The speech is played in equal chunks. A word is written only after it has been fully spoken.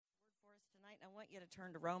want you to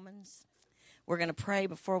turn to Romans. We're going to pray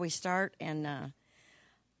before we start, and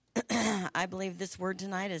I believe this word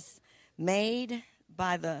tonight is made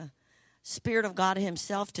by the Spirit of God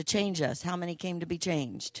himself to change us. How many came to be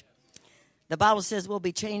changed? The Bible says we'll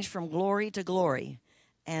be changed from glory to glory,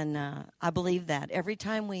 and I believe that. Every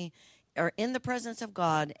time we are in the presence of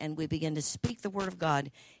God and we begin to speak the word of God,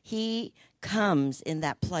 he comes in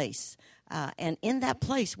that place. And in that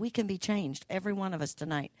place, we can be changed, every one of us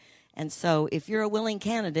tonight. And so if you're a willing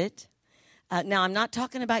candidate, now I'm not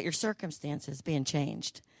talking about your circumstances being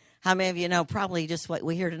changed. How many of you know probably just what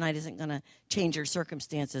we hear tonight isn't going to change your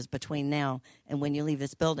circumstances between now and when you leave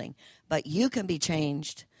this building. But you can be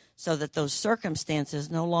changed so that those circumstances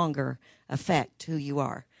no longer affect who you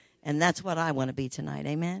are. And that's what I want to be tonight.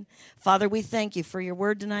 Amen. Father, we thank you for your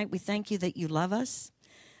word tonight. We thank you that you love us.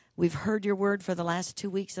 We've heard your word for the last 2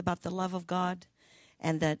 weeks about the love of God,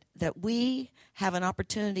 and that we have an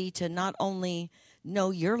opportunity to not only know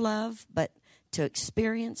your love, but to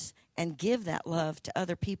experience and give that love to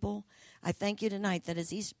other people. I thank you tonight that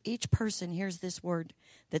as each person hears this word,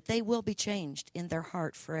 that they will be changed in their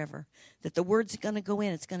heart forever, that the word's going to go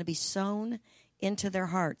in, it's going to be sown into their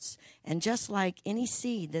hearts. And just like any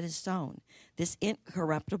seed that is sown, this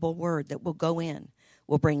incorruptible word that will go in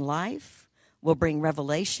will bring life, will bring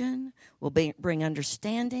revelation, will bring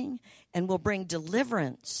understanding, and will bring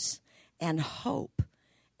deliverance and hope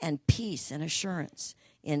and peace and assurance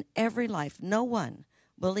in every life. No one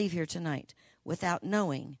will leave here tonight without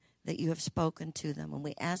knowing that you have spoken to them. And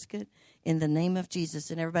we ask it in the name of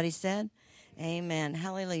Jesus. And everybody said, amen.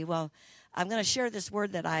 Hallelujah. Well, I'm going to share this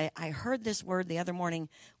word that I heard this word the other morning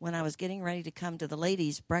when I was getting ready to come to the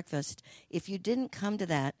ladies' breakfast. If you didn't come to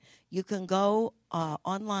that, you can go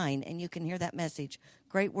online and you can hear that message.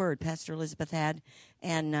 Great word Pastor Elizabeth had.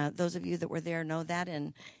 And those of you that were there know that.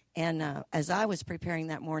 And as I was preparing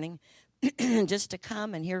that morning just to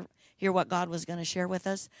come and hear what God was going to share with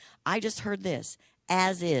us, I just heard this,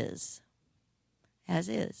 as is. As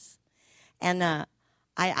is. And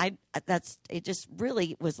it just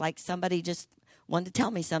really was like somebody just wanted to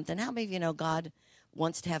tell me something. How many of you know God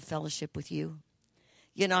wants to have fellowship with you?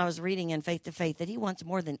 You know, I was reading in Faith to Faith that he wants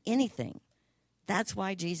more than anything. That's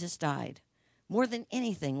why Jesus died. More than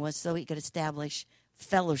anything was so he could establish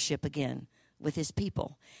fellowship again with his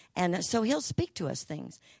people. And so he'll speak to us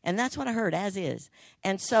things. And that's what I heard, as is.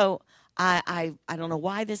 And so I don't know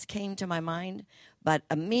why this came to my mind, but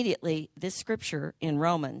immediately this scripture in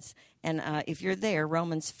Romans, and if you're there,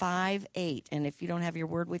 Romans 5:8, and if you don't have your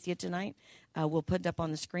word with you tonight, we'll put it up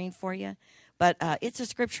on the screen for you. But it's a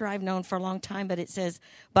scripture I've known for a long time, but it says,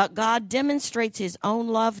 but God demonstrates his own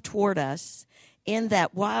love toward us in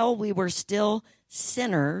that while we were still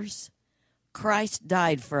sinners, Christ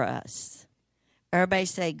died for us. Everybody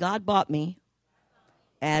say, God bought me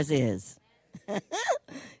as is.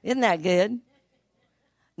 Isn't that good?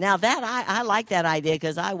 Now that I like that idea,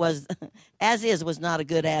 because I was, as is was not a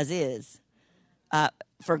good as is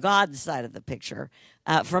for God's side of the picture.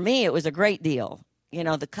 For me, it was a great deal. You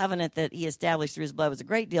know, the covenant that he established through his blood was a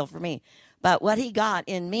great deal for me. But what he got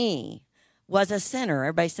in me was a sinner.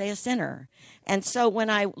 Everybody say a sinner. And so when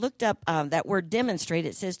I looked up that word demonstrate,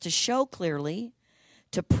 it says to show clearly,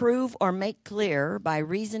 to prove or make clear by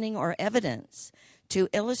reasoning or evidence, to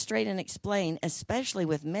illustrate and explain, especially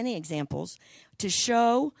with many examples, to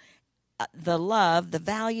show the love, the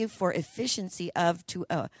value for efficiency of to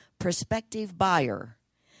a prospective buyer.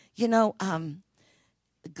 You know,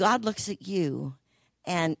 God looks at you,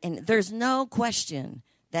 and there's no question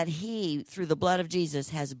that he, through the blood of Jesus,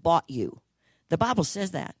 has bought you. The Bible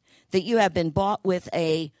says that you have been bought with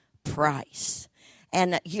a price.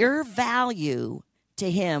 And your value to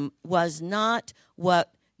him was not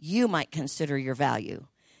what you might consider your value.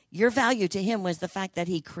 Your value to him was the fact that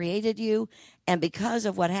he created you, and because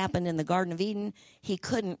of what happened in the Garden of Eden, he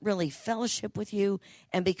couldn't really fellowship with you,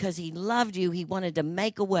 and because he loved you, he wanted to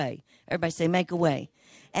make a way. Everybody say, make a way.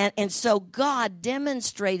 And so God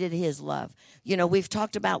demonstrated his love. You know, we've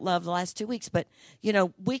talked about love the last 2 weeks, but, you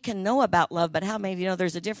know, we can know about love, but how many of you know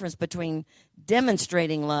there's a difference between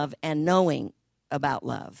demonstrating love and knowing about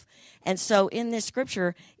love? And so in this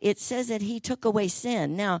scripture, it says that he took away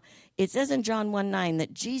sin. Now, it says in John 1:9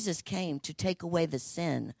 that Jesus came to take away the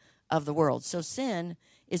sin of the world. So sin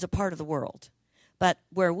is a part of the world. But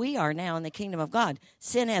where we are now in the kingdom of God,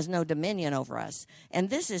 sin has no dominion over us. And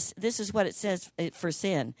this is what it says for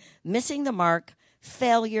sin: missing the mark,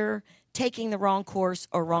 failure, taking the wrong course,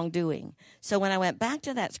 or wrongdoing. So when I went back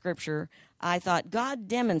to that scripture, I thought God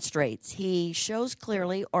demonstrates, he shows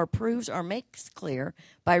clearly or proves or makes clear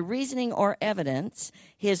by reasoning or evidence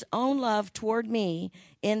his own love toward me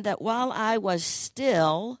in that while I was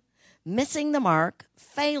still missing the mark,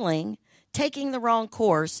 failing, taking the wrong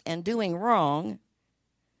course, and doing wrong,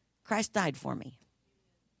 Christ died for me.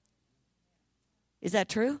 Is that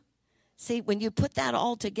true? See, when you put that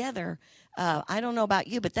all together, I don't know about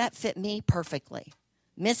you, but that fit me perfectly.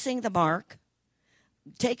 Missing the mark,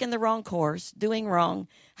 taking the wrong course, doing wrong.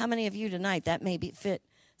 How many of you tonight, that may fit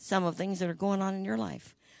some of the things that are going on in your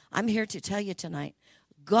life? I'm here to tell you tonight,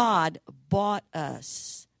 God bought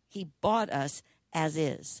us. He bought us as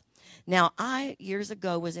is. Now, I, years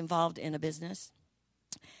ago, was involved in a business,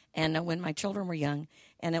 and when my children were young,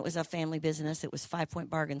 and it was a family business. It was 5 Point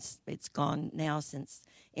Bargains. It's gone now since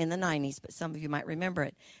in the 90s, but some of you might remember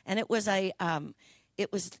it. And it was a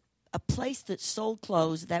place that sold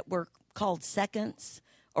clothes that were called seconds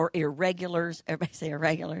or irregulars. Everybody say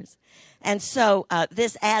irregulars. And so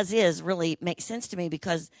this as is really makes sense to me,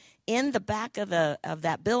 because in the back of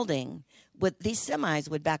that building, with these semis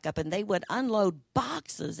would back up and they would unload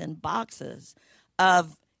boxes and boxes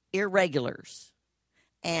of irregulars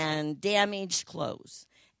and damaged clothes.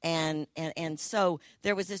 And so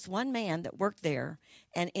there was this one man that worked there,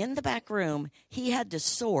 and in the back room, he had to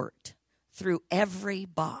sort through every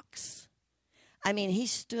box. I mean, he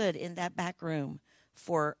stood in that back room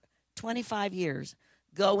for 25 years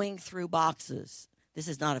going through boxes. This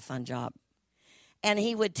is not a fun job. And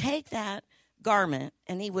he would take that garment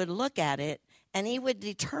and he would look at it and he would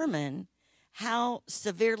determine how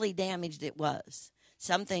severely damaged it was.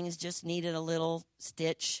 Some things just needed a little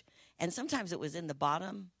stitch, and sometimes it was in the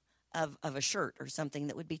bottom of a shirt or something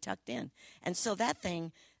that would be tucked in. And so that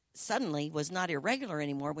thing suddenly was not irregular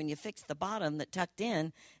anymore when you fixed the bottom that tucked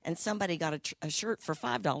in, and somebody got a shirt for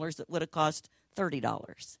 $5 that would have cost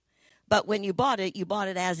 $30. But when you bought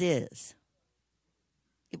it as is,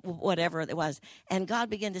 whatever it was. And God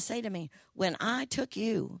began to say to me, when I took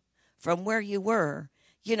you from where you were,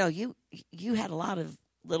 you know, you had a lot of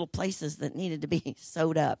little places that needed to be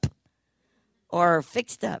sewed up or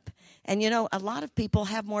fixed up. And, you know, a lot of people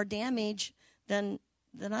have more damage than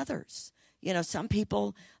others. You know, some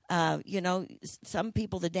people,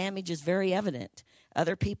 the damage is very evident.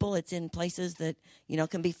 Other people, it's in places that, you know,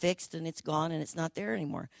 can be fixed and it's gone and it's not there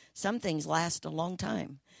anymore. Some things last a long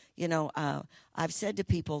time. You know, I've said to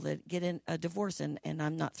people that get in a divorce, and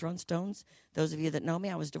I'm not throwing stones. Those of you that know me,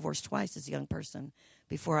 I was divorced twice as a young person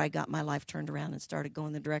before I got my life turned around and started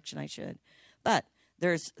going the direction I should. But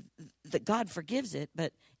there's that God forgives it,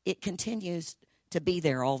 but it continues to be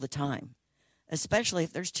there all the time, especially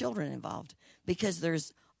if there's children involved, because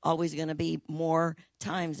there's always going to be more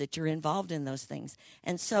times that you're involved in those things.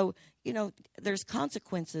 And so, you know, there's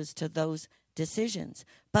consequences to those decisions.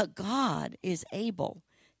 But God is able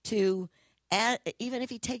to, even if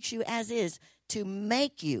he takes you as is, to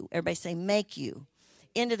make you, everybody say make you,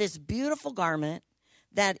 into this beautiful garment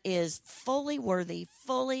that is fully worthy,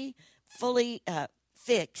 fully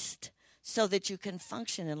fixed, so that you can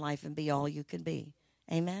function in life and be all you can be.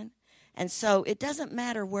 Amen? And so it doesn't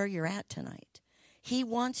matter where you're at tonight. He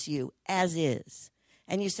wants you as is.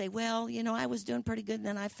 And you say, well, you know, I was doing pretty good and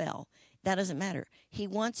then I fell. That doesn't matter. He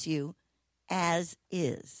wants you as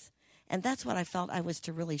is. And that's what I felt I was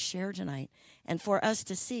to really share tonight. And for us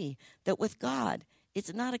to see that with God,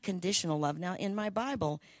 it's not a conditional love. Now, in my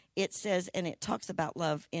Bible, it says, and it talks about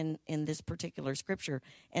love in this particular scripture.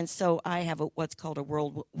 And so I have what's called a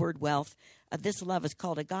word wealth. This love is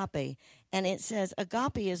called agape. And it says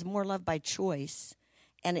agape is more love by choice.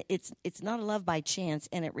 And it's not a love by chance,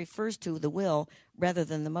 and it refers to the will rather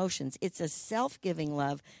than the motions. It's a self-giving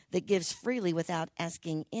love that gives freely without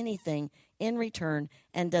asking anything in return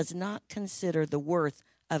and does not consider the worth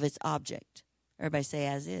of its object. Everybody say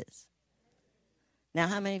as is. Now,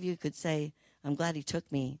 how many of you could say, I'm glad he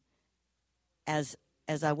took me as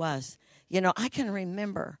I was? You know, I can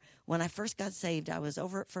remember when I first got saved, I was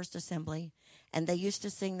over at First Assembly, and they used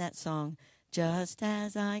to sing that song, just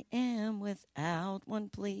as I am without one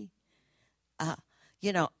plea.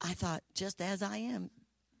 You know, I thought, just as I am.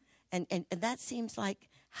 And that seems like,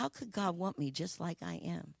 how could God want me just like I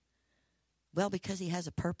am? Well, because he has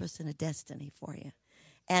a purpose and a destiny for you.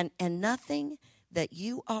 And nothing that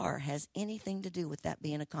you are has anything to do with that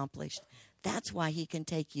being accomplished. That's why he can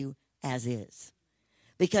take you as is.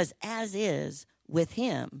 Because as is with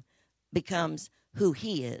him becomes who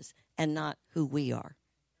he is and not who we are.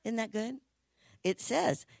 Isn't that good? It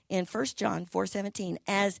says in 1 John 4:17,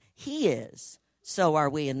 as he is, so are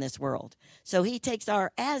we in this world. So he takes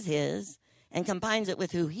our as is and combines it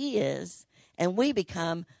with who he is, and we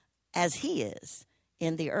become as he is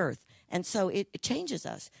in the earth. And so it changes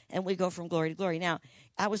us, and we go from glory to glory. Now,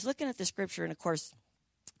 I was looking at the scripture, and of course,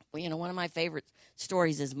 you know, one of my favorite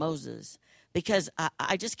stories is Moses. because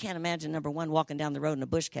I just can't imagine, number one, walking down the road and a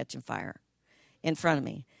bush catching fire in front of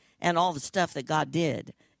me and all the stuff that God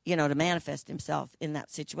did, to manifest himself in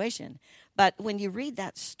that situation. But when you read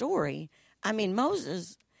that story, I mean,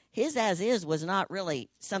 Moses, his as is was not really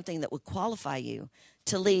something that would qualify you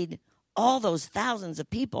to lead all those thousands of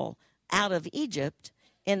people out of Egypt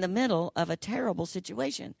in the middle of a terrible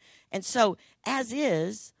situation. And so, as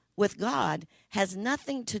is with God has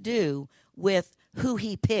nothing to do with who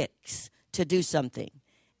he picks to do something.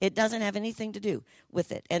 It doesn't have anything to do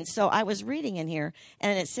with it. And so I was reading in here,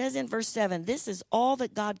 and it says in verse 7, this is all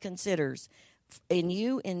that God considers in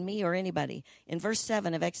you, in me, or anybody. In verse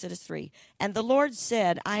 7 of Exodus 3, and the Lord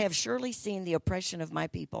said, I have surely seen the oppression of my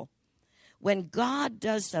people. When God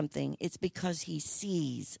does something, it's because he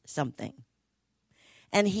sees something.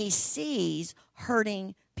 And he sees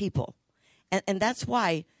hurting people. And that's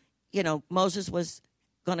why, Moses was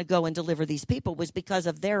going to go and deliver these people, was because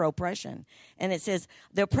of their oppression. And it says,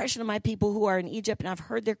 the oppression of my people who are in Egypt, and I've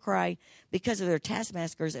heard their cry because of their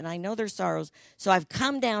taskmasters, and I know their sorrows, so I've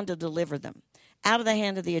come down to deliver them out of the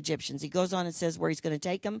hand of the Egyptians. He goes on and says where he's going to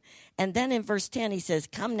take them. And then in verse 10, he says,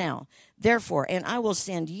 come now, therefore, and I will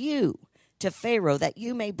send you to Pharaoh, that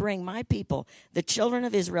you may bring my people, the children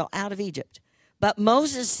of Israel, out of Egypt. But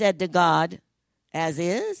Moses said to God, as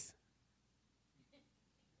is?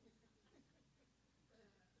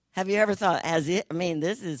 Have you ever thought, as it? I mean,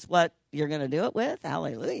 this is what you're going to do it with?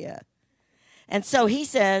 Hallelujah. And so he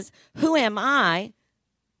says, who am I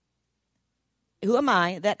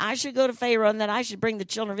that I should go to Pharaoh and that I should bring the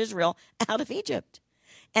children of Israel out of Egypt?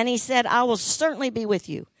 And he said, I will certainly be with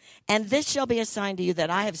you. And this shall be a sign to you that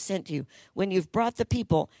I have sent you. When you've brought the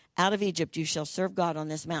people out of Egypt, you shall serve God on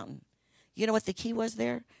this mountain. You know what the key was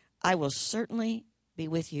there? I will certainly be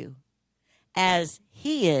with you. As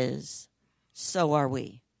he is, so are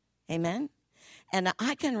we. Amen? And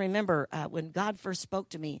I can remember when God first spoke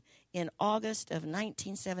to me in August of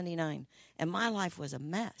 1979, and my life was a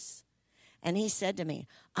mess. And he said to me,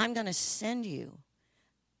 I'm going to send you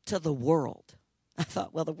to the world. I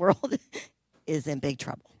thought, well, the world is in big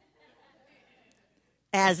trouble.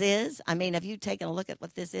 As is. I mean, have you taken a look at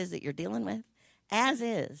what this is that you're dealing with? As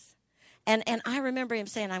is. And I remember him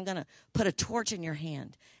saying, I'm going to put a torch in your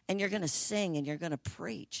hand, and you're going to sing, and you're going to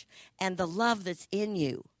preach. And the love that's in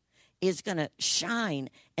you is going to shine,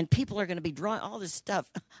 and people are going to be drawing all this stuff.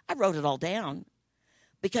 I wrote it all down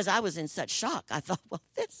because I was in such shock. I thought, well,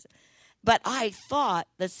 this. But I thought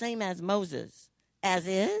the same as Moses. As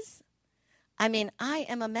is. I mean, I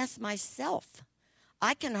am a mess myself.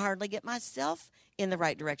 I can hardly get myself in the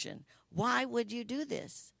right direction. Why would you do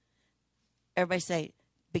this? Everybody say,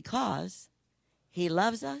 because he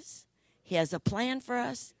loves us, he has a plan for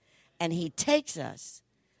us, and he takes us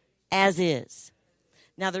as is.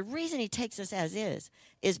 Now, the reason he takes us as is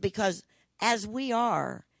because as we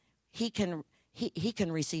are, he can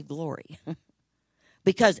receive glory.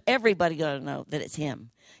 Because everybody got to know that it's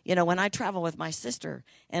him. When I travel with my sister,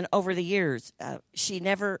 and over the years, she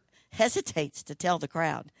never hesitates to tell the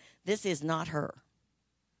crowd, this is not her.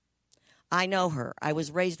 I know her. I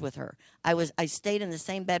was raised with her. I stayed in the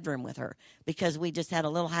same bedroom with her because we just had a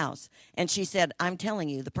little house. And she said, I'm telling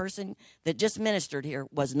you, the person that just ministered here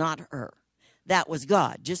was not her. That was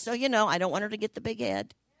God. Just so you know, I don't want her to get the big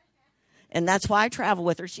head. And that's why I travel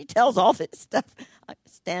with her. She tells all this stuff. I'm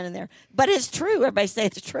standing there. But it's true. Everybody say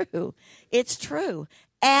it's true. It's true.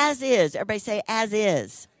 As is. Everybody say as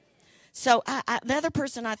is. So the other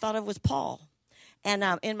person I thought of was Paul. And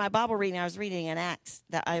in my Bible reading, I was reading in Acts.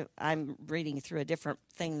 That I'm reading through a different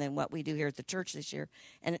thing than what we do here at the church this year.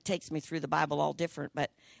 And it takes me through the Bible all different.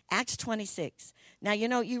 But Acts 26. Now,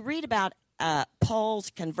 you read about Paul's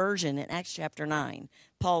conversion in Acts chapter 9.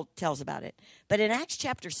 Paul tells about it. But in Acts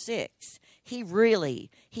chapter 6,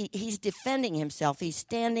 he's defending himself. He's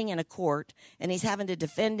standing in a court, and he's having to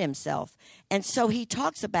defend himself. And so he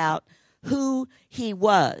talks about who he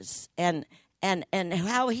was and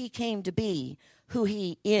how he came to be who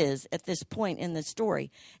he is at this point in the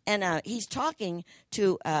story. And he's talking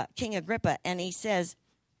to King Agrippa, and he says,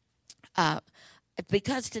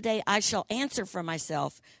 because today I shall answer for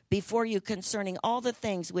myself before you concerning all the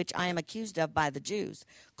things which I am accused of by the Jews.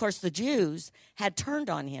 Of course, the Jews had turned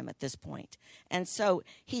on him at this point. And so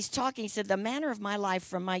he's talking, he said, the manner of my life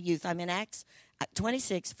from my youth. I'm in Acts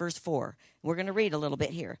 26, verse 4. We're going to read a little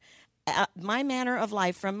bit here. My manner of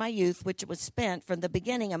life from my youth, which was spent from the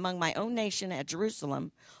beginning among my own nation at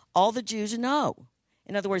Jerusalem, all the Jews know.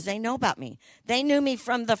 In other words, they know about me. They knew me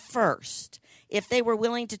from the first, if they were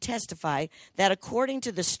willing to testify that according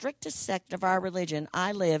to the strictest sect of our religion,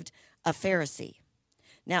 I lived a Pharisee.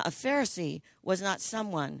 Now, a Pharisee was not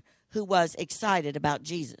someone who was excited about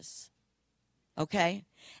Jesus. Okay?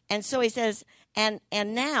 And so he says, and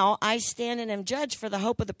now I stand and am judged for the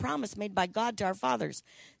hope of the promise made by God to our fathers.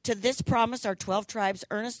 To this promise our 12 tribes,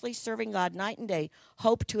 earnestly serving God night and day,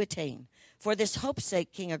 hope to attain. For this hope's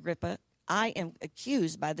sake, King Agrippa, I am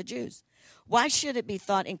accused by the Jews. Why should it be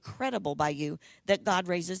thought incredible by you that God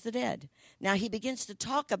raises the dead? Now he begins to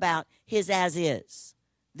talk about his as is.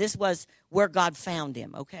 This was where God found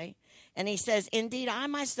him, okay? And he says, indeed, I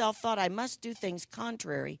myself thought I must do things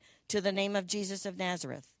contrary to the name of Jesus of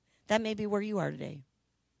Nazareth. That may be where you are today.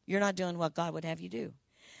 You're not doing what God would have you do.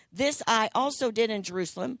 This I also did in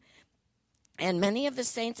Jerusalem, and many of the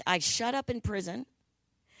saints I shut up in prison,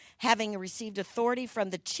 having received authority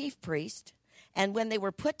from the chief priest. And when they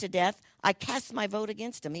were put to death, I cast my vote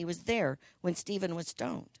against him. He was there when Stephen was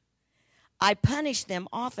stoned. I punished them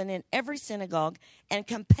often in every synagogue and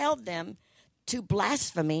compelled them to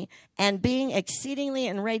blasphemy, and being exceedingly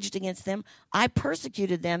enraged against them, I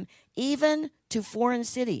persecuted them even to foreign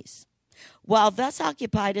cities. While thus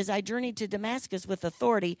occupied, as I journeyed to Damascus with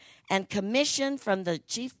authority and commission from the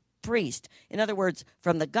chief priest, in other words,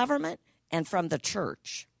 from the government and from the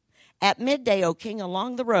church. At midday, O king,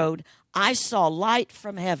 along the road, I saw light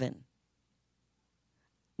from heaven.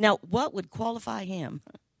 Now, what would qualify him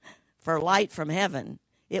for light from heaven?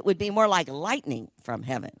 It would be more like lightning from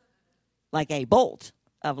heaven, like a bolt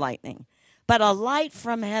of lightning. But a light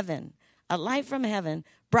from heaven,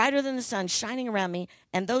 brighter than the sun, shining around me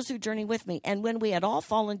and those who journey with me. And when we had all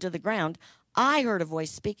fallen to the ground, I heard a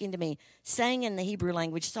voice speaking to me, saying in the Hebrew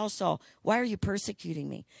language, Saul, Saul, why are you persecuting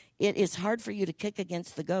me? It is hard for you to kick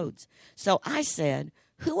against the goads. So I said,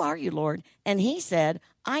 who are you, Lord? And he said,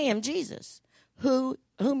 I am Jesus,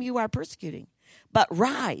 whom you are persecuting. But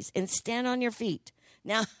rise and stand on your feet.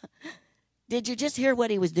 Now, did you just hear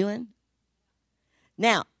what he was doing?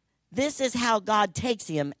 Now, this is how God takes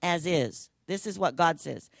him as is. This is what God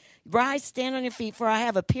says. Rise, stand on your feet, for I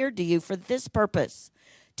have appeared to you for this purpose,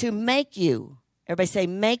 to make you, everybody say,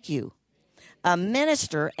 make you, a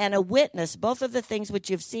minister and a witness, both of the things which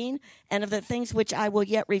you've seen and of the things which I will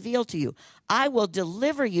yet reveal to you. I will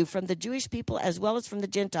deliver you from the Jewish people as well as from the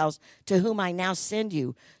Gentiles, to whom I now send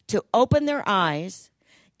you, to open their eyes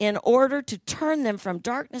in order to turn them from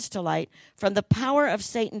darkness to light, from the power of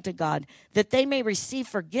Satan to God, that they may receive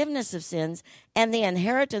forgiveness of sins and the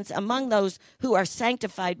inheritance among those who are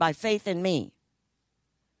sanctified by faith in me.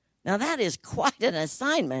 Now that is quite an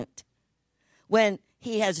assignment when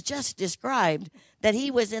he has just described that he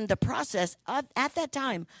was in the process of, at that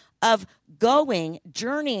time, of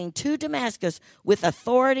journeying to Damascus with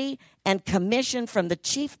authority and commission from the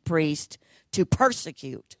chief priest to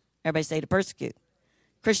persecute. Everybody say to persecute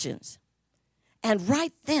Christians. And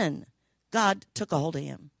right then, God took a hold of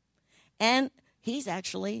him. And he's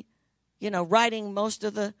actually, writing most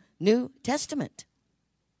of the New Testament.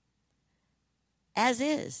 As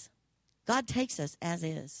is. God takes us as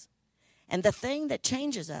is. And the thing that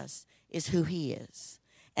changes us is who he is.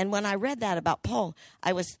 And when I read that about Paul,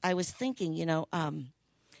 I was thinking,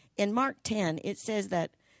 in Mark 10, it says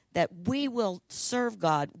that we will serve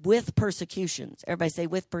God with persecutions. Everybody say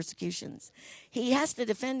with persecutions. He has to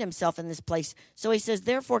defend himself in this place. So he says,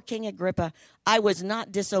 therefore, King Agrippa, I was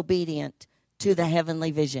not disobedient to the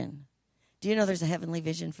heavenly vision. Do you know there's a heavenly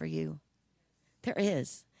vision for you? There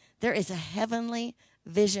is. There is a heavenly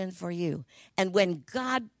vision for you. And when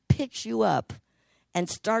God picks you up and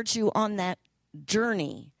starts you on that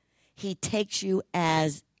journey, he takes you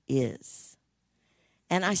as is.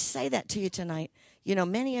 And I say that to you tonight.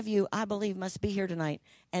 Many of you, I believe, must be here tonight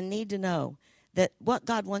and need to know that what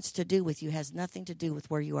God wants to do with you has nothing to do with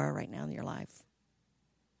where you are right now in your life.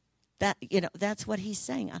 That's what he's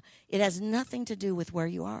saying. It has nothing to do with where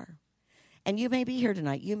you are. And you may be here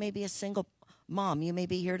tonight. You may be a single mom. You may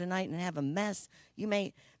be here tonight and have a mess. You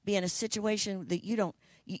may be in a situation that you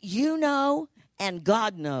know, and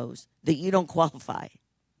God knows that you don't qualify.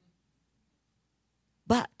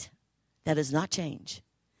 But that does not change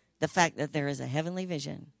the fact that there is a heavenly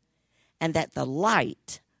vision and that the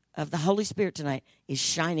light of the Holy Spirit tonight is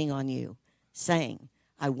shining on you, saying,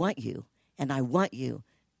 I want you, and I want you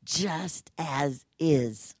just as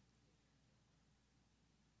is.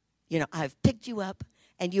 I've picked you up,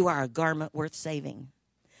 and you are a garment worth saving.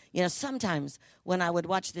 Sometimes when I would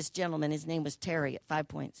watch this gentleman, his name was Terry at 5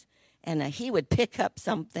 Points, and he would pick up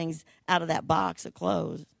some things out of that box of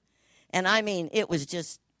clothes. And it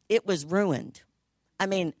was ruined.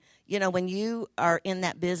 When you are in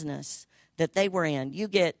that business that they were in, you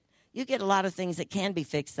get a lot of things that can be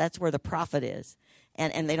fixed. That's where the profit is.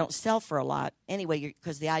 And they don't sell for a lot anyway,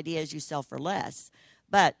 because the idea is you sell for less.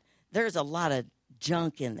 But there's a lot of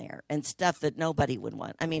junk in there and stuff that nobody would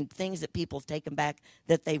want. I mean, things that people have taken back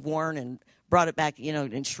that they've worn and brought it back,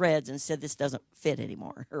 in shreds and said this doesn't fit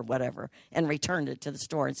anymore or whatever, and returned it to the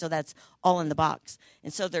store. And so that's all in the box.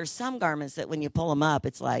 And so there's some garments that when you pull them up,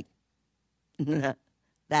 it's like,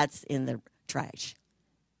 that's in the trash.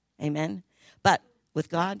 Amen? But with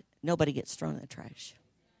God, nobody gets thrown in the trash.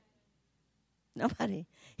 Nobody.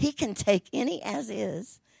 He can take any as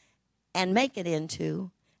is and make it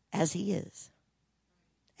into as he is.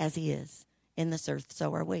 As he is in this earth,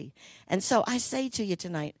 so are we. And so I say to you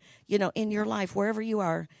tonight, in your life, wherever you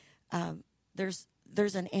are,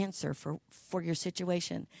 there's an answer for your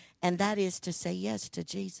situation. And that is to say yes to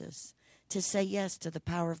Jesus, to say yes to the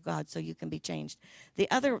power of God so you can be changed.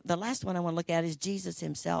 The last one I want to look at is Jesus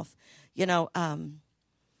himself. He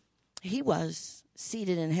was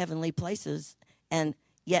seated in heavenly places and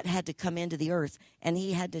yet had to come into the earth, and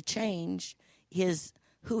he had to change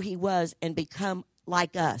who he was and become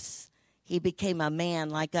like us. He became a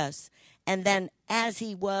man like us. And then as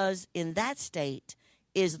he was in that state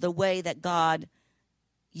is the way that God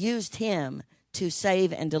used him to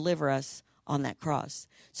save and deliver us on that cross.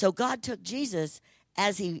 So God took Jesus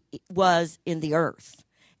as he was in the earth.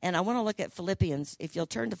 And I want to look at Philippians. If you'll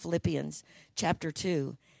turn to Philippians chapter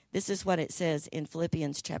 2. This is what it says in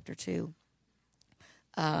Philippians chapter 2.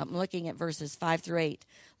 I'm looking at verses 5 through 8.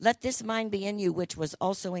 Let this mind be in you, which was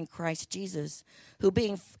also in Christ Jesus, who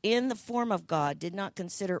being in the form of God, did not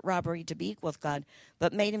consider it robbery to be equal with God,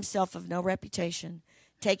 but made himself of no reputation,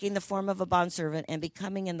 taking the form of a bondservant and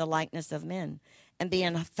becoming in the likeness of men. And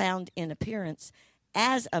being found in appearance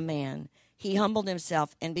as a man, he humbled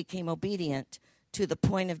himself and became obedient to the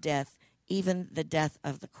point of death, even the death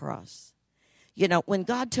of the cross. When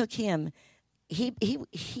God took him, he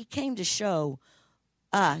came to show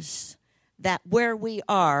us that where we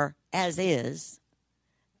are as is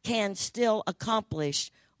can still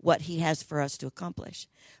accomplish what he has for us to accomplish.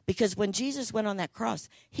 Because when Jesus went on that cross,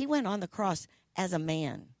 he went on the cross as a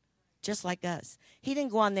man, just like us. He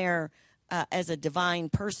didn't go on there as a divine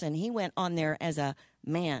person. He went on there as a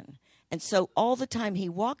man. And so all the time he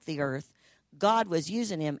walked the earth, God was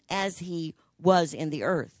using him as he was in the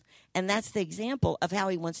earth. And that's the example of how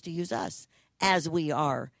he wants to use us as we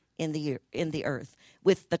are in the earth,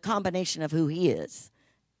 with the combination of who he is.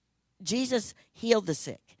 Jesus healed the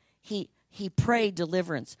sick. He prayed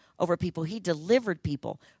deliverance over people. He delivered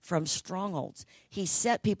people from strongholds. He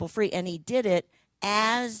set people free, and he did it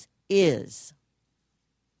as is.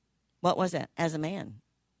 What was that? As a man.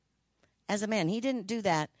 As a man. He didn't do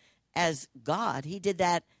that as God. He did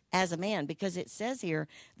that as a man, because it says here,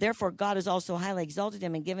 therefore God has also highly exalted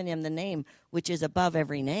him and given him the name which is above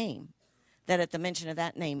every name, that at the mention of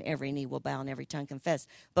that name, every knee will bow and every tongue confess.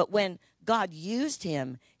 But when God used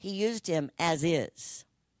him, he used him as is.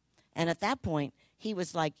 And at that point, he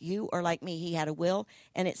was like you or like me. He had a will.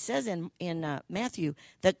 And it says in Matthew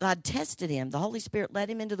that God tested him. The Holy Spirit led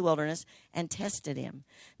him into the wilderness and tested him.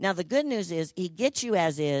 Now, the good news is he gets you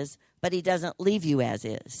as is, but he doesn't leave you as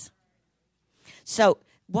is. So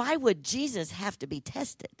why would Jesus have to be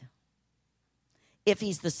tested if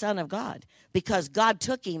he's the Son of God? Because God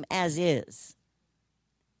took him as is.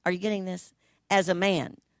 Are you getting this? As a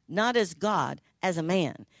man, not as God, as a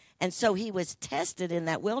man. And so he was tested in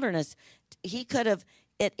that wilderness. He could have,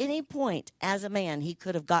 at any point as a man, he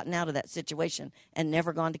could have gotten out of that situation and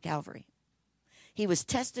never gone to Calvary. He was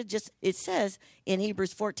tested just, it says in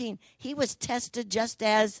Hebrews 14, he was tested just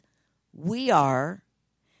as we are,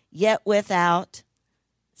 yet without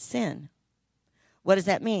sin. What does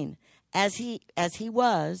that mean? As he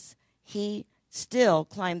was, he still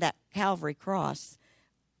climbed that Calvary cross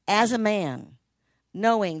as a man,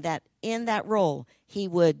 knowing that in that role he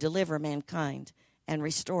would deliver mankind and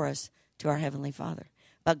restore us to our Heavenly Father.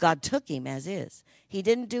 But God took him as is. He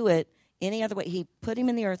didn't do it any other way. He put him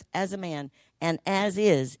in the earth as a man, and as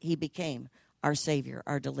is, he became our Savior,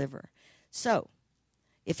 our deliverer. So,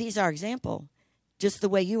 if he's our example, just the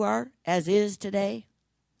way you are, as is today,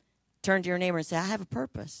 turn to your neighbor and say, I have a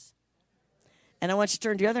purpose. And I want you to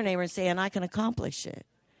turn to your other neighbor and say, and I can accomplish it.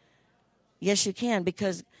 Yes, you can,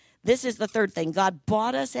 because this is the third thing. God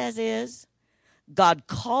bought us as is. God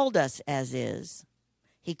called us as is.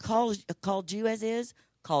 He called you as is,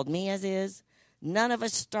 called me as is. None of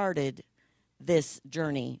us started this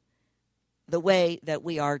journey the way that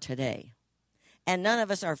we are today. And none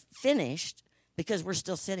of us are finished because we're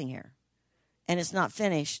still sitting here. And it's not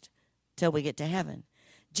finished till we get to heaven.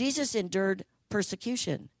 Jesus endured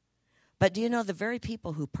persecution. But do you know the very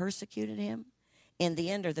people who persecuted him, in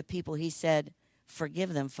the end are the people he said,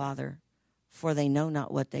 forgive them, Father, for they know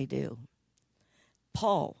not what they do.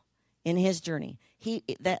 Paul in his journey.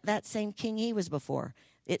 That same king he was before.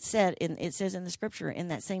 It says in the scripture in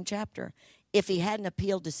that same chapter, if he hadn't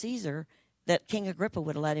appealed to Caesar, that King Agrippa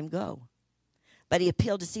would have let him go. But he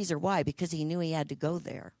appealed to Caesar. Why? Because he knew he had to go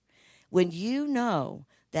there. When you know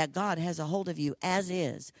that God has a hold of you as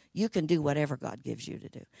is, you can do whatever God gives you to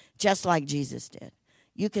do, just like Jesus did.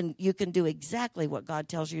 You can do exactly what God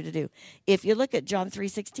tells you to do. If you look at John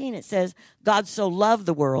 3:16, it says, God so loved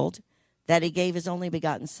the world that he gave his only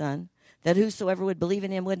begotten Son, that whosoever would believe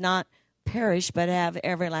in him would not perish but have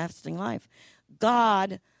everlasting life.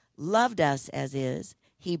 God loved us as is.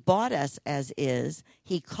 He bought us as is.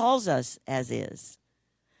 He calls us as is.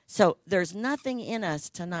 So there's nothing in us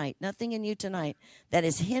tonight, nothing in you tonight that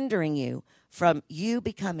is hindering you from you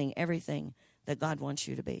becoming everything that God wants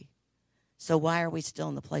you to be. So why are we still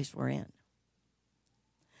in the place we're in?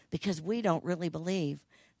 Because we don't really believe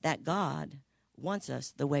that God wants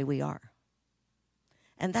us the way we are.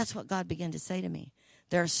 And that's what God began to say to me.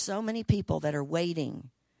 There are so many people that are waiting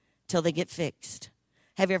till they get fixed.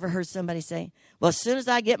 Have you ever heard somebody say, well, as soon as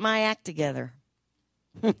I get my act together,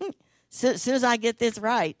 as soon as I get this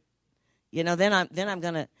right, then I'm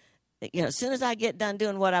going to, as soon as I get done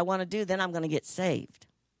doing what I want to do, then I'm going to get saved.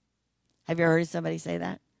 Have you ever heard somebody say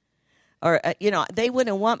that? Or, they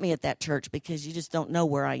wouldn't want me at that church because you just don't know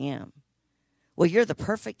where I am. Well, you're the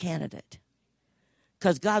perfect candidate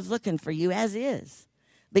because God's looking for you as is.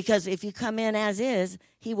 Because if you come in as is,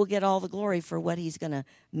 he will get all the glory for what he's going to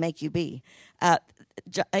make you be.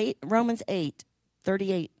 Romans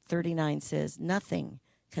 8:38-39 says, nothing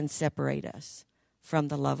can separate us from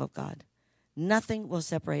the love of God. Nothing will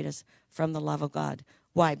separate us from the love of God.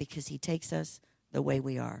 Why? Because he takes us the way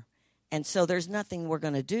we are. And so there's nothing we're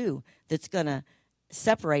going to do that's going to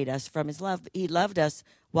separate us from his love. He loved us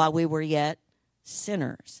while we were yet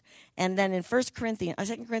sinners. And then in 2 Corinthians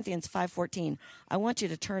 5:14, I want you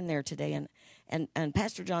to turn there today. And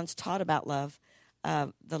Pastor John's taught about love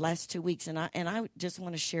the last 2 weeks. And I just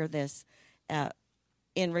want to share this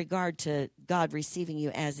in regard to God receiving you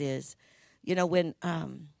as is. When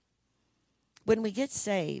we get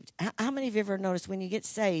saved, how many of you ever noticed when you get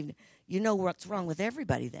saved, you know what's wrong with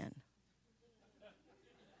everybody then?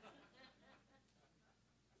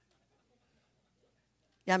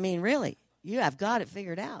 I mean, really, you have got it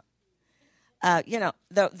figured out.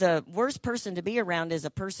 The worst person to be around is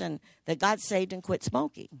a person that got saved and quit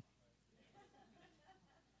smoking.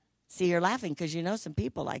 See, you're laughing because you know some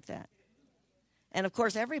people like that. And, of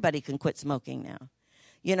course, everybody can quit smoking now.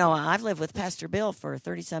 I've lived with Pastor Bill for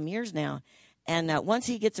 30-some years now, and once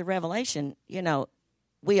he gets a revelation,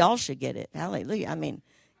 we all should get it. Hallelujah. I mean,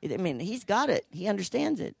 he's got it. He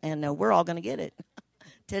understands it, and we're all going to get it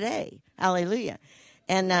today. Hallelujah.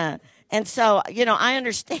 And so, I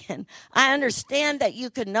understand. I understand that you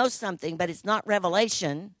could know something, but it's not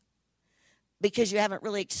revelation because you haven't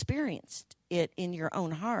really experienced it in your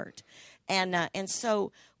own heart. And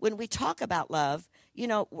so when we talk about love,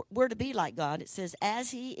 we're to be like God. It says,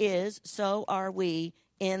 as he is, so are we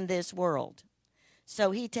in this world.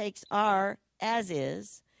 So he takes our as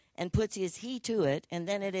is and puts his he to it, and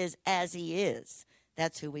then it is as he is.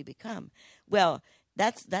 That's who we become. Well,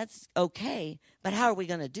 that's okay, but how are we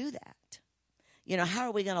going to do that? How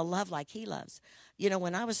are we going to love like he loves?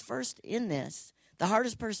 When I was first in this, the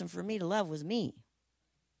hardest person for me to love was me.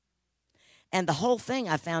 And the whole thing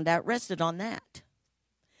I found out rested on that.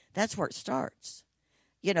 That's where it starts.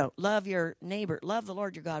 Love your neighbor. Love the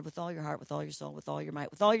Lord your God with all your heart, with all your soul, with all your might,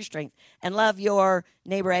 with all your strength. And love your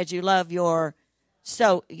neighbor as you love your...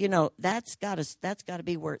 So, that's got to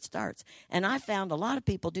be where it starts. And I found a lot of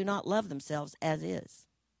people do not love themselves as is.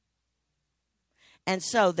 And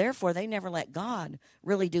so, therefore, they never let God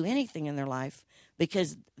really do anything in their life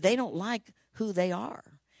because they don't like who they are.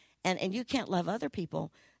 And you can't love other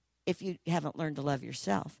people if you haven't learned to love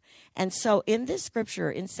yourself. And so, in this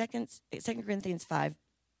scripture, in 2 Corinthians 5,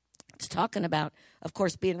 it's talking about, of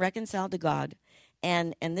course, being reconciled to God.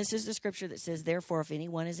 And this is the scripture that says, therefore, if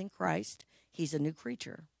anyone is in Christ, he's a new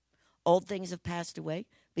creature. Old things have passed away.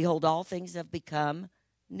 Behold, all things have become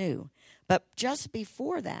new. But just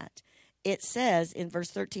before that, it says in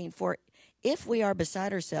verse 13, for if we are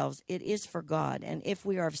beside ourselves, it is for God. And if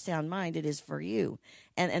we are of sound mind, it is for you.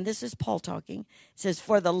 And this is Paul talking. It says,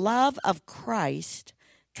 for the love of Christ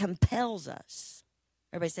compels us.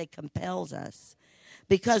 Everybody say compels us.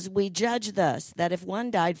 Because we judge thus, that if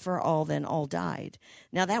one died for all, then all died.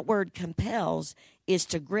 Now that word compels is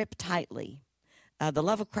to grip tightly. The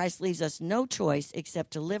love of Christ leaves us no choice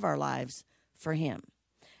except to live our lives for him.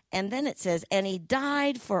 And then it says, and he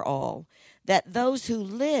died for all, that those who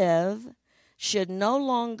live should no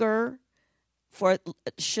longer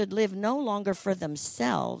should live no longer for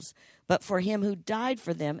themselves, but for him who died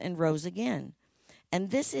for them and rose again. And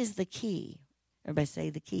this is the key. Everybody say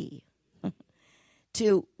the key.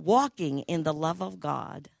 To walking in the love of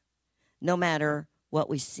God, no matter what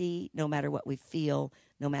we see, no matter what we feel,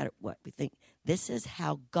 no matter what we think. This is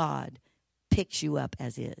how God picks you up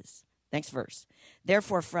as is. Next verse.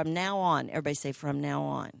 Therefore, from now on, everybody say from now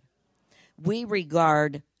on, we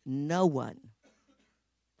regard no one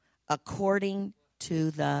according to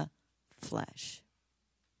the flesh.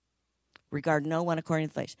 Regard no one according to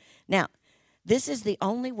the flesh. Now, this is the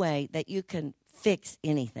only way that you can fix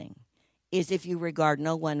anything, is if you regard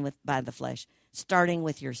no one by the flesh, starting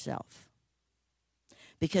with yourself.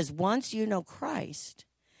 Because once you know Christ,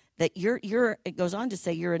 that it goes on to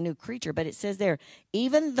say you're a new creature, but it says there,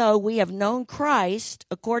 even though we have known Christ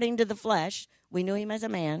according to the flesh, we knew him as a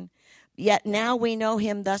man, yet now we know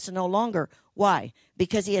him thus no longer. Why?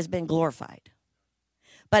 Because he has been glorified.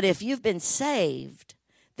 But if you've been saved,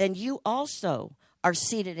 then you also are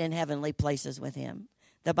seated in heavenly places with him.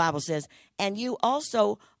 The Bible says, and you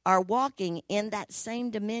also are walking in that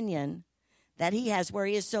same dominion that he has where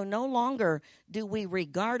he is. So no longer do we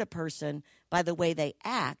regard a person by the way they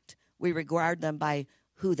act. We regard them by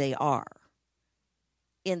who they are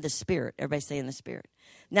in the spirit. Everybody say in the spirit.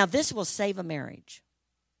 Now this will save a marriage.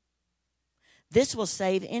 This will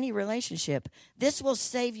save any relationship. This will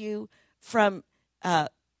save you from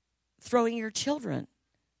throwing your children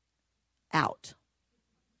out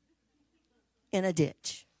in a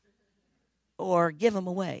ditch or give them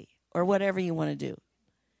away or whatever you want to do.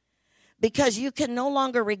 Because you can no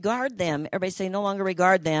longer regard them, everybody say no longer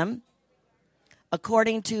regard them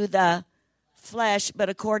according to the flesh, but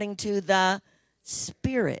according to the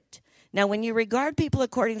Spirit. Now, when you regard people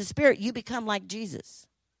according to the Spirit, you become like Jesus.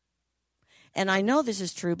 And I know this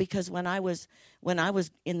is true because when I was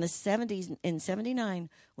in the 70s, in 79,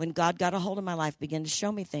 when God got a hold of my life, began to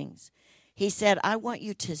show me things, he said, I want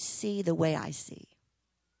you to see the way I see.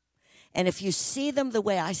 And if you see them the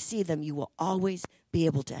way I see them, you will always be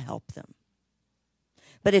able to help them.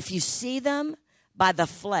 But if you see them by the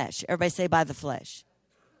flesh, everybody say by the flesh.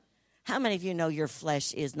 How many of you know your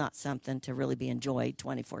flesh is not something to really be enjoyed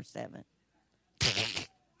 24/7?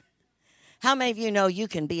 How many of you know you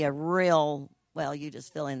can be a real, well, you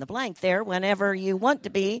just fill in the blank there whenever you want to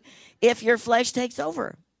be if your flesh takes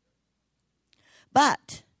over?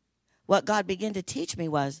 But what God began to teach me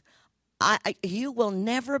was, you will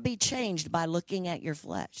never be changed by looking at your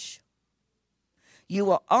flesh. You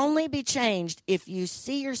will only be changed if you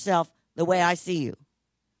see yourself the way I see you.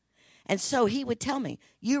 And so he would tell me,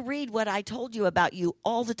 you read what I told you about you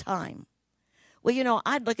all the time. Well, you know,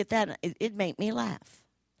 I'd look at that and it'd make me laugh.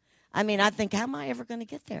 I mean, I think, how am I ever going to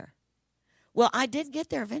get there? Well, I did get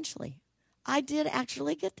there eventually. I did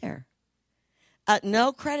actually get there.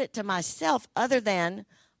 No credit to myself other than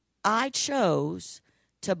I chose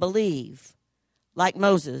to believe, like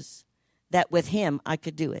Moses, that with him I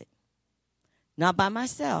could do it. Not by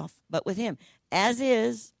myself, but with him. As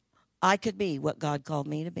is, I could be what God called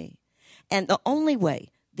me to be. And the only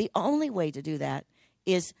way to do that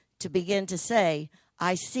is to begin to say,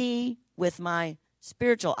 I see with my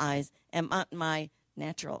spiritual eyes and my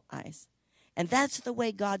natural eyes. And that's the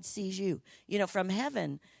way God sees you. You know, from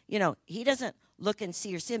heaven, you know, he doesn't look and see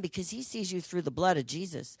your sin because he sees you through the blood of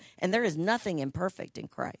Jesus. And there is nothing imperfect in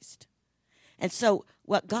Christ. And so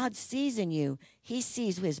what God sees in you, he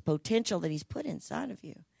sees his potential that he's put inside of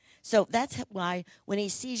you. So that's why when he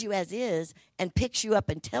sees you as is and picks you up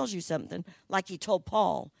and tells you something, like he told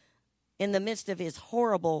Paul, in the midst of his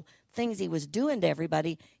horrible things he was doing to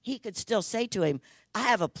everybody, he could still say to him, I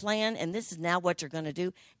have a plan, and this is now what you're going to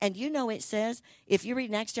do. And you know it says, if you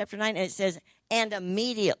read Acts chapter 9, and it says, and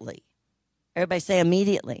immediately, everybody say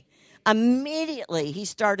immediately. Immediately he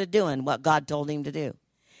started doing what God told him to do.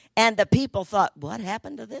 And the people thought, what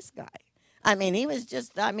happened to this guy? I mean, he was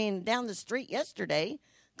just, down the street yesterday,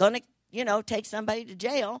 going to, take somebody to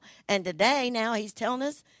jail. And today, now he's telling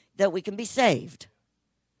us that we can be saved.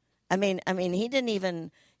 I mean, he didn't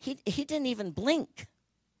even blink.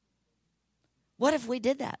 What if we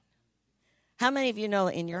did that? How many of you know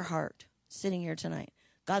in your heart, sitting here tonight,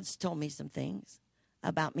 God's told me some things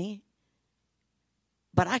about me,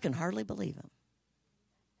 but I can hardly believe them?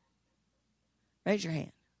 Raise your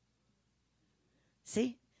hand.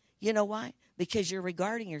 See? You know why? Because you're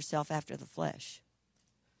regarding yourself after the flesh,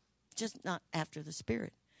 just not after the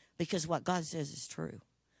Spirit. Because what God says is true.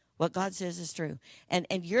 What God says is true. And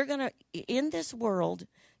you're going to, in this world,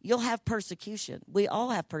 you'll have persecution. We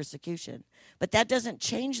all have persecution. But that doesn't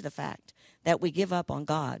change the fact that we give up on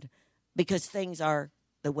God because things are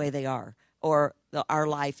the way they are. or our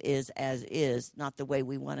life is as is, not the way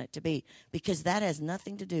we want it to be, because that has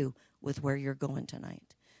nothing to do with where you're going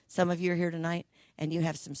tonight. Some of you are here tonight, and you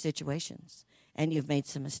have some situations, and you've made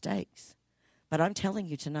some mistakes. But I'm telling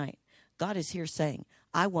you tonight, God is here saying,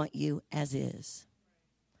 I want you as is.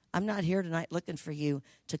 I'm not here tonight looking for you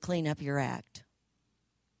to clean up your act,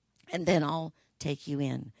 and then I'll take you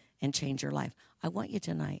in and change your life. I want you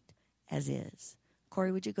tonight as is.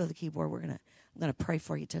 Corey, would you go to the keyboard? I'm going to pray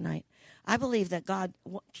for you tonight. I believe that God,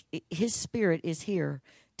 his Spirit is here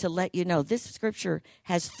to let you know. This scripture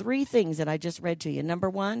has 3 things that I just read to you. Number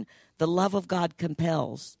 1, the love of God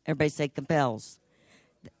compels. Everybody say compels.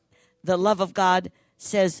 The love of God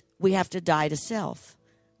says we have to die to self.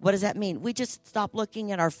 What does that mean? We just stop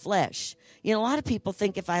looking at our flesh. You know, a lot of people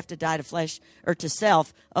think if I have to die to flesh or to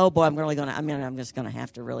self, oh boy, I'm just going to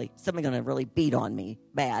have to somebody's going to really beat on me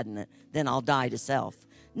bad, and then I'll die to self.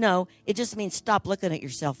 No, it just means stop looking at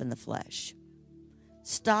yourself in the flesh.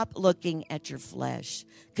 Stop looking at your flesh,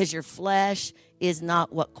 because your flesh is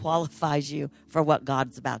not what qualifies you for what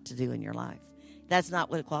God's about to do in your life. That's not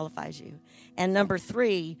what qualifies you. And number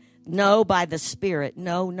 3, know by the Spirit.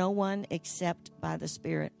 No one except by the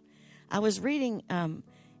Spirit. I was reading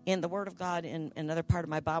in the Word of God in another part of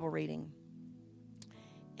my Bible reading,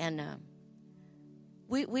 and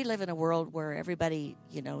we live in a world where everybody,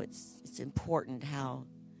 you know, it's important how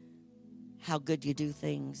good you do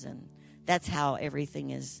things, and that's how everything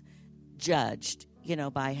is judged, you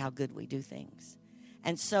know, by how good we do things.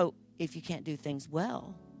 And so if you can't do things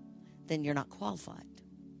well, then you're not qualified.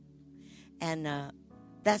 And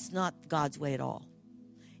that's not God's way at all.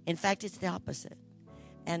 In fact, it's the opposite.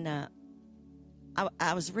 And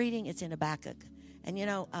I was reading, it's in Habakkuk. And, you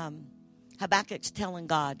know, Habakkuk's telling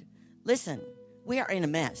God, listen, we are in a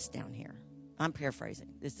mess down here. I'm paraphrasing.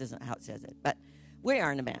 This isn't how it says it. But we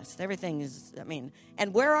are in a mess. Everything is,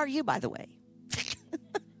 and where are you, by the way?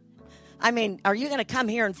 Are you going to come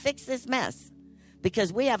here and fix this mess?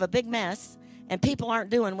 Because we have a big mess, and people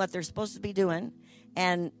aren't doing what they're supposed to be doing.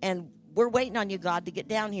 And we're waiting on you, God, to get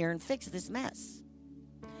down here and fix this mess.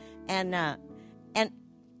 And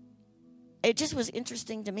it just was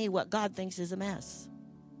interesting to me what God thinks is a mess.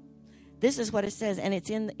 This is what it says, and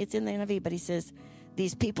it's in the NIV, but he says,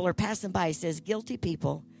 these people are passing by. He says, guilty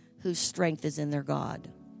people whose strength is in their God.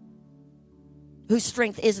 Whose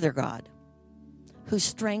strength is their God. Whose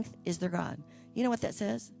strength is their God. You know what that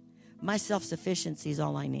says? My self-sufficiency is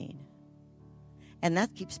all I need. And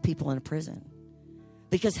that keeps people in a prison.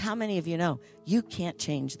 Because how many of you know you can't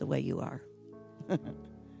change the way you are?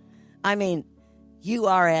 You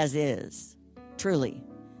are as is, truly.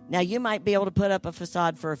 Now, you might be able to put up a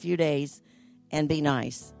facade for a few days and be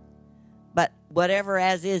nice. But whatever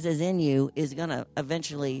as is in you is going to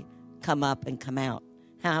eventually come up and come out.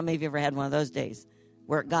 How many of you ever had one of those days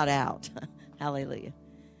where it got out? Hallelujah.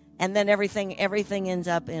 And then everything ends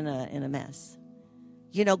up in a mess.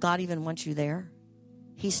 You know, God even wants you there.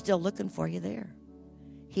 He's still looking for you there.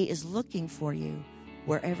 He is looking for you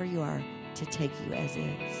wherever you are to take you as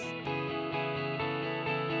is.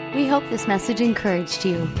 We hope this message encouraged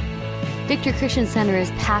you. Victory Christian Center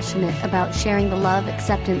is passionate about sharing the love,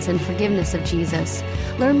 acceptance, and forgiveness of Jesus.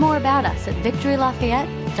 Learn more about us at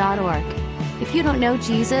victorylafayette.org. If you don't know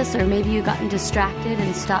Jesus, or maybe you've gotten distracted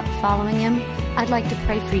and stopped following him, I'd like to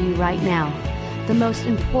pray for you right now. The most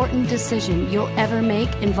important decision you'll ever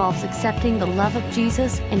make involves accepting the love of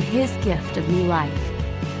Jesus and his gift of new life.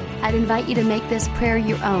 I'd invite you to make this prayer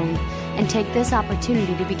your own and take this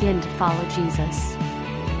opportunity to begin to follow Jesus.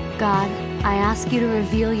 God, I ask you to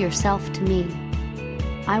reveal yourself to me.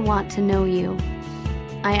 I want to know you.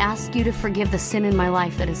 I ask you to forgive the sin in my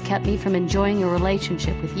life that has kept me from enjoying a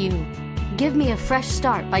relationship with you. Give me a fresh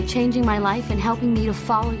start by changing my life and helping me to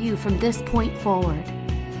follow you from this point forward.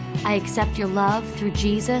 I accept your love through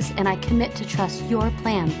Jesus, and I commit to trust your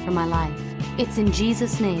plan for my life. It's in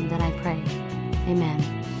Jesus' name that I pray. Amen.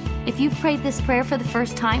 If you've prayed this prayer for the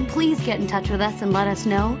first time, please get in touch with us and let us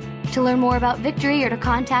know. To learn more about Victory or to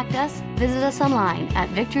contact us, visit us online at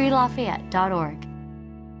victorylafayette.org.